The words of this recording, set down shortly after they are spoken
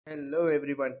Hello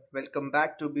everyone, welcome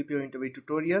back to BPO interview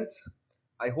tutorials.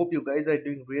 I hope you guys are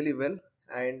doing really well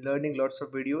and learning lots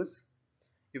of videos.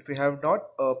 If you have not,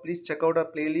 please check out our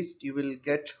playlist. You will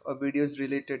get videos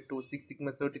related to Six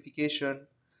Sigma certification,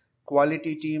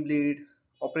 quality team lead,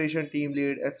 operation team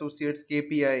lead, associates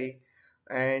KPI,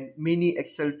 and mini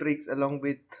Excel tricks along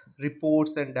with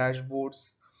reports and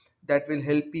dashboards that will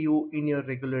help you in your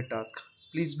regular task.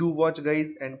 Please do watch guys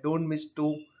and don't miss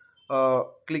to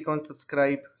click on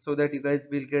subscribe so that you guys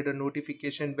will get a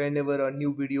notification whenever a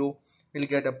new video will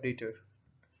get updated.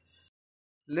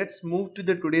 Let's move to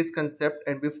the today's concept,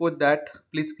 and before that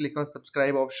please click on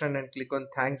subscribe option and click on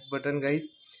thanks button guys.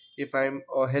 If I'm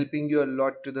helping you a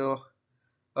lot to the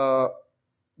uh,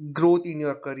 growth in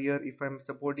your career, if I'm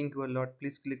supporting you a lot,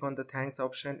 please click on the thanks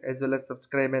option as well as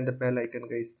subscribe and the bell icon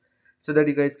guys, so that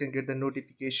you guys can get the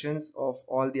notifications of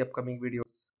all the upcoming videos.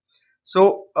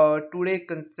 So today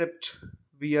concept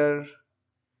we are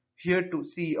here to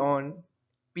see on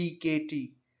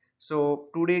PKT. So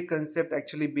today concept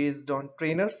actually based on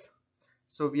trainers.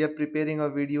 So we are preparing our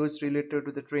videos related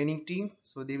to the training team,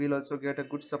 so they will also get a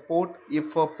good support.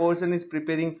 If a person is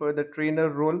preparing for the trainer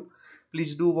role,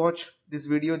 please do watch this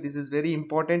video. This is very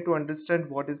important to understand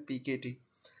what is PKT.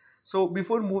 So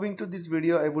before moving to this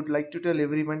video, I would like to tell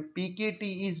everyone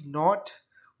PKT is not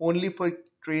only for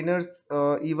trainers,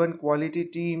 even quality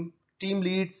team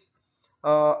leads,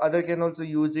 other can also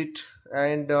use it.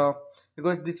 And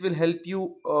because this will help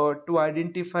you to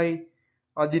identify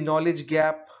the knowledge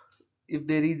gap if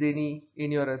there is any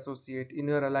in your associate, in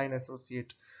your aligned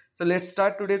associate. So let's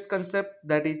start today's concept,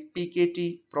 that is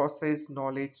PKT, process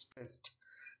knowledge test.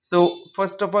 So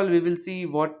first of all we will see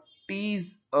what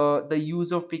is the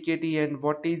use of PKT and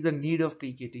what is the need of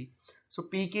PKT. So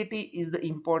PKT is the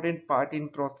important part in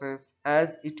process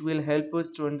as it will help us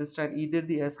to understand either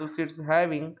the associates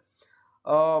having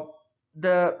uh,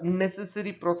 the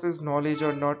necessary process knowledge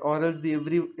or not, or else the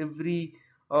every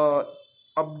uh,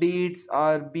 updates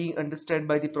are being understood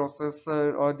by the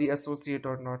processor or the associate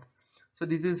or not. So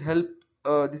this is help,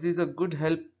 this is a good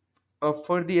help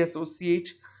for the associate.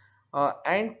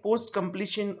 And post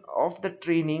completion of the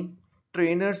training,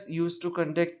 trainers used to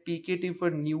conduct PKT for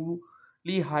newly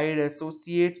hired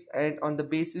associates, and on the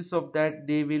basis of that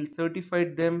they will certify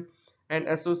them and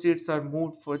associates are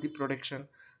moved for the production.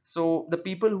 So the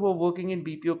people who are working in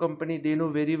BPO company, they know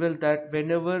very well that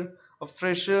whenever a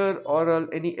fresher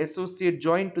or any associate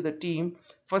join to the team,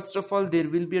 first of all there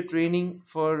will be a training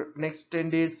for next 10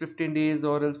 days, 15 days,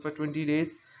 or else for 20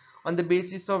 days. On the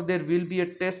basis of there will be a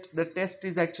test. The test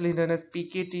is actually known as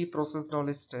PKT, process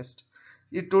knowledge test.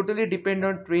 It totally depend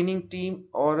on training team,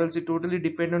 or else it totally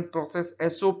depend on process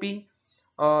SOP,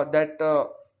 that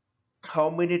how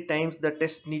many times the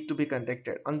test need to be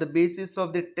conducted. On the basis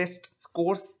of the test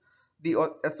scores, the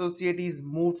associate is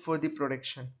moved for the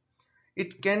production.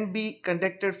 It can be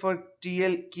conducted for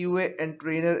TL, QA and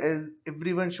trainer, as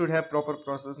everyone should have proper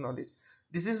process knowledge.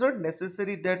 This is not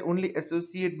necessary that only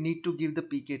associate need to give the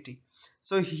PKT.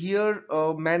 So here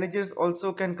managers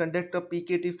also can conduct a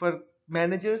PKT for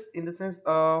managers, in the sense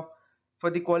for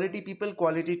the quality people,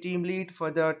 quality team lead. For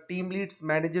the team leads,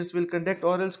 managers will conduct,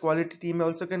 or else quality team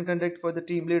also can conduct for the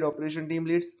team lead, operation team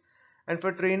leads. And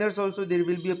for trainers also there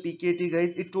will be a PKT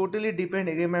guys. It totally depend,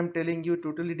 again I'm telling you,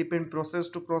 totally depend process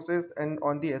to process and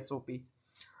on the SOP.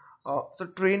 So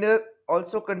trainer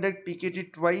also conduct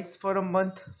PKT twice for a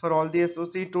month for all the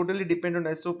associate, totally depend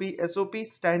on SOP. SOP,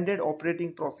 standard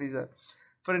operating procedure.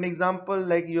 For an example,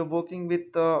 like you're working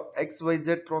with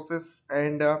XYZ process,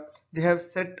 and they have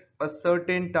set a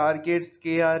certain targets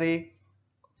KRA,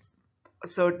 a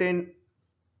certain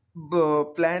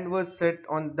plan was set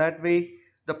on that way.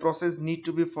 The process need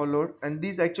to be followed, and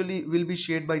this actually will be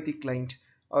shared by the client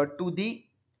to the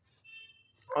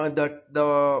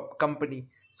company,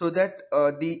 so that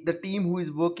the team who is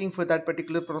working for that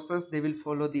particular process, they will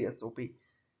follow the SOP.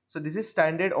 So this is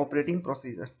standard operating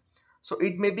procedure. So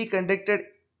it may be conducted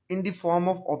in the form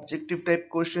of objective type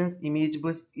questions, image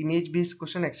based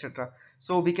question, etc.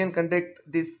 So we can conduct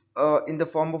this in the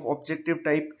form of objective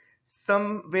type.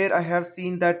 Somewhere I have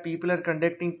seen that people are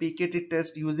conducting PKT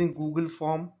test using Google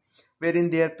form, wherein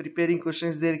they are preparing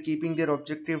questions, they are keeping their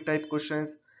objective type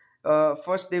questions.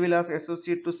 First they will ask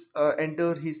associate to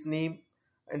enter his name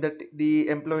and the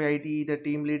employee ID, the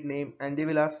team lead name, and they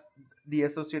will ask the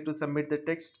associate to submit the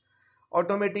text.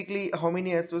 Automatically how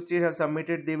many associates have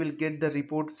submitted, they will get the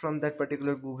report from that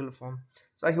particular Google form.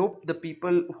 So I hope the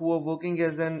people who are working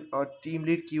as an team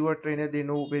lead, keyword trainer, they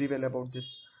know very well about this.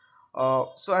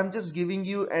 So I'm just giving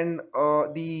you an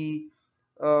the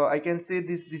I can say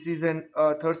this is an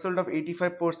threshold of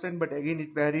 85%, but again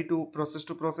it vary to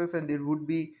process, and there would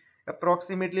be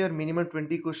approximately or minimum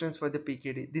 20 questions for the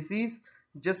PKT. This is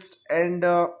just and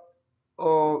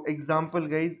example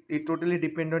guys, it totally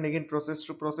depend on again process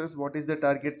to process what is the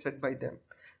target set by them.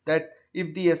 That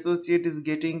if the associate is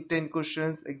getting 10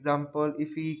 questions, example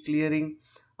if he clearing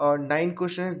 9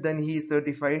 questions, then he is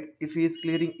certified. If he is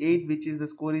clearing 8, which is the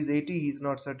score is 80, he is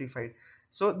not certified.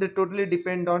 So they totally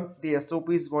depend on the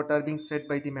SOPs what are being set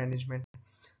by the management.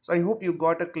 So I hope you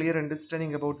got a clear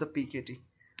understanding about the PKT.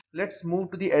 Let's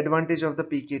move to the advantage of the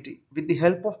PKT. With the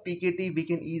help of PKT, we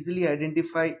can easily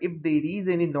identify if there is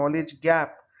any knowledge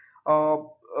gap uh,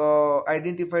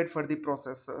 identified for the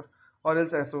processor or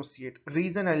else associate.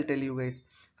 Reason I'll tell you guys.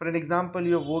 For an example,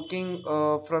 you're working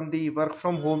from the work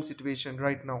from home situation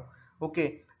right now.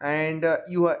 Okay, and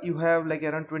you have like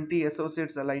around 20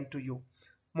 associates aligned to you.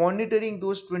 Monitoring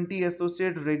those 20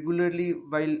 associates regularly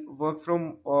while work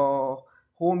from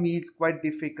home is quite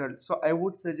difficult. So I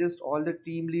would suggest all the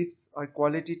team leads or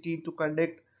quality team to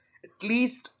conduct at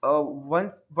least one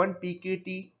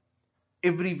PKT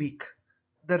every week.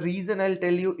 The reason I'll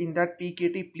tell you, in that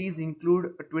PKT, please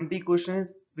include 20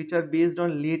 questions which are based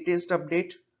on latest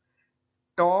update,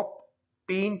 top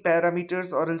pain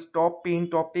parameters or else top pain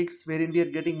topics wherein we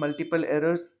are getting multiple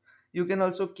errors. You can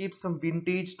also keep some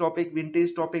vintage topic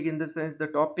in the sense the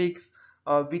topics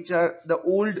which are the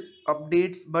old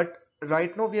updates, but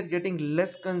right now we are getting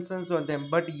less concerns on them.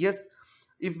 But yes,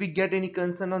 if we get any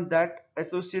concern on that,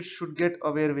 associates should get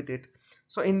aware with it.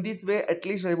 So in this way, at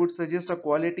least I would suggest a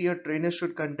quality or trainer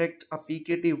should conduct a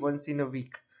PKT once in a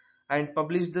week and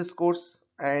publish the scores.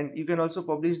 And you can also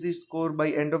publish the score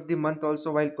by end of the month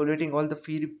also while collating all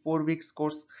the 4 week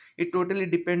scores. It totally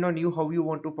depend on you how you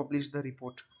want to publish the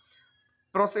report.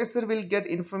 Processor will get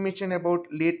information about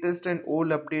latest and old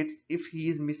updates if he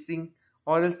is missing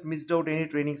or else missed out any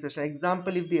training session.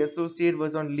 Example, if the associate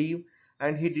was on leave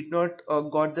and he did not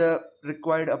got the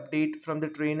required update from the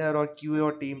trainer or QA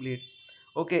or team lead,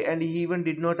 okay, and he even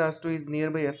did not ask to his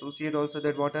nearby associate also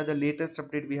that what are the latest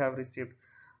update we have received.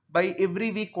 By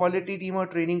every week quality team or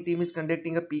training team is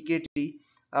conducting a PKT.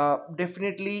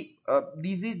 Definitely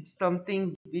this is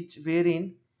something which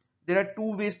wherein there are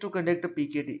two ways to conduct a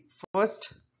PKT.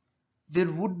 First,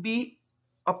 there would be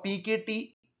a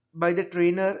PKT by the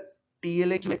trainer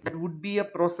TLA, that would be a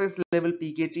process level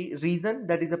PKT. Reason,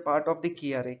 that is a part of the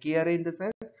KRA in the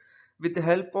sense with the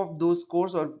help of those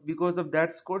scores or because of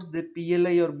that scores the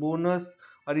PLI or bonus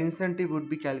or incentive would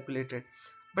be calculated.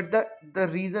 But the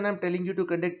reason I'm telling you to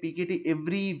conduct PKT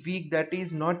every week, that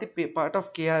is not a part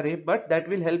of KRA, but that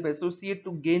will help associate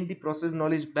to gain the process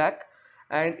knowledge back,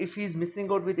 and if he is missing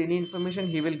out with any information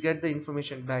he will get the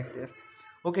information back there.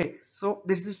 Okay, so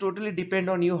this is totally depend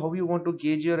on you how you want to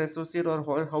gauge your associate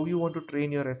or how you want to train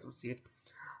your associate.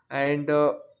 And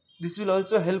this will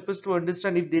also help us to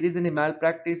understand if there is any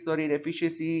malpractice or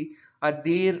inefficiency are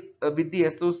there with the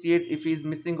associate if he is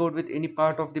missing out with any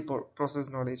part of the process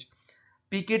knowledge.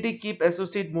 PKT keep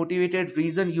associate motivated.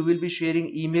 Reason, you will be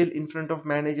sharing email in front of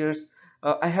managers.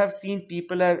 I have seen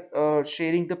people are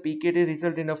sharing the PKT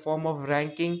result in a form of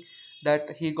ranking,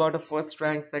 that he got a first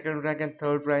rank, second rank and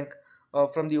third rank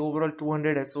from the overall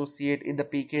 200 associate in the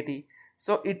PKT.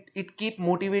 So it keep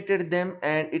motivated them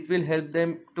and it will help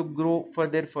them to grow for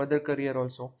their further career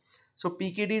also. So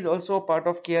PKT is also a part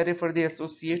of KRA for the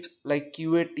associate like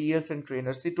QA, TS and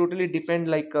trainers. It totally depend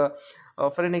like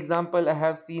for an example, I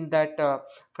have seen that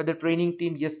for the training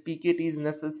team, yes, PKT is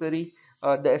necessary.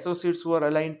 The associates who are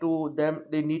aligned to them,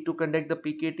 they need to conduct the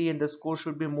PKT and the score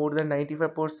should be more than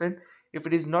 95%. If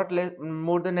it is not less,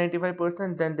 more than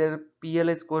 95%, then their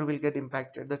PLI score will get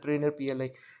impacted. The trainer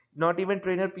PLI, not even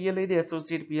trainer PLI, the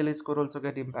associate PLI score also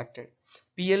get impacted.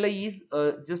 PLI is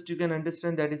just you can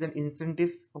understand that is an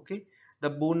incentives, okay? The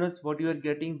bonus what you are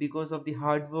getting because of the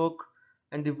hard work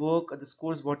and the work, the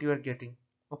scores what you are getting,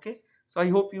 okay? So I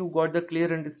hope you got the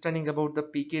clear understanding about the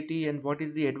PKT and what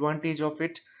is the advantage of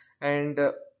it, and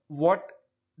what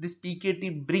this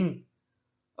PKT bring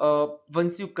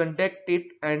once you conduct it,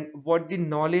 and what the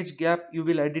knowledge gap you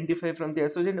will identify from the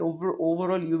associate.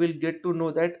 Overall you will get to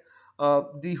know that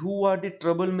the who are the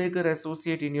troublemaker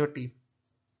associate in your team.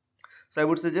 So I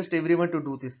would suggest everyone to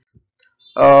do this.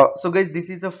 So guys, this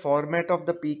is a format of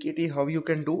the PKT how you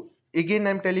can do. Again,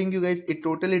 I'm telling you guys, it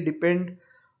totally depend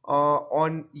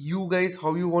on you guys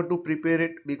how you want to prepare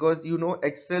it, because you know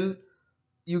Excel,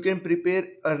 you can prepare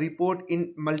a report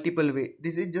in multiple way.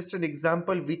 This is just an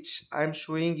example which I'm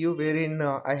showing you, wherein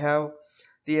I have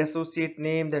the associate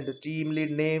name, then the team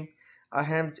lead name.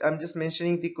 I'm just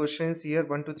mentioning the questions here,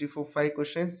 1 2 3 4 5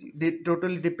 questions. They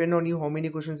totally depend on you how many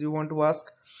questions you want to ask.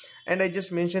 And I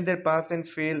just mentioned their pass and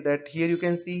fail. That here you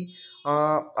can see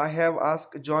I have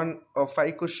asked John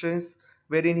 5 questions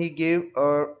wherein he gave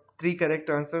three correct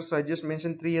answers. So I just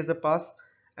mentioned three as a pass,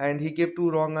 and he gave two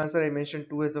wrong answer. I mentioned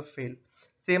two as a fail.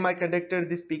 Same I conducted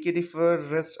this PKT for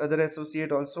rest other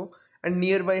associate also, and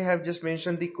nearby I have just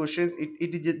mentioned the questions.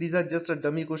 These are just a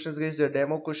dummy questions, guys, the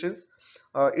demo questions.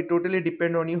 It totally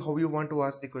depend on you how you want to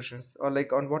ask the questions, or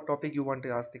like on what topic you want to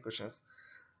ask the questions.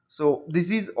 So this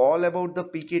is all about the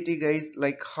PKT, guys,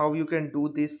 like how you can do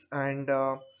this. And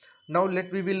now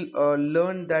we will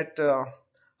learn that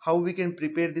how we can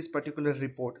prepare this particular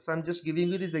report. So I'm just giving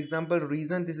you this example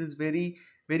reason this is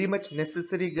very much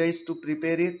necessary, guys, to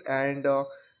prepare it. And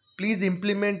please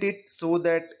implement it so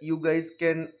that you guys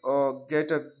can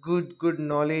get a good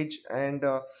knowledge, and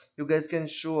you guys can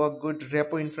show a good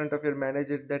repo in front of your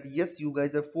manager that yes, you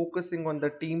guys are focusing on the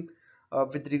team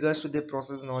with regards to their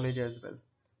process knowledge as well.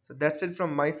 So that's it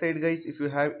from my side, guys. If you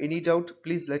have any doubt,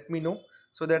 please let me know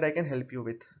so that I can help you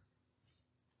with.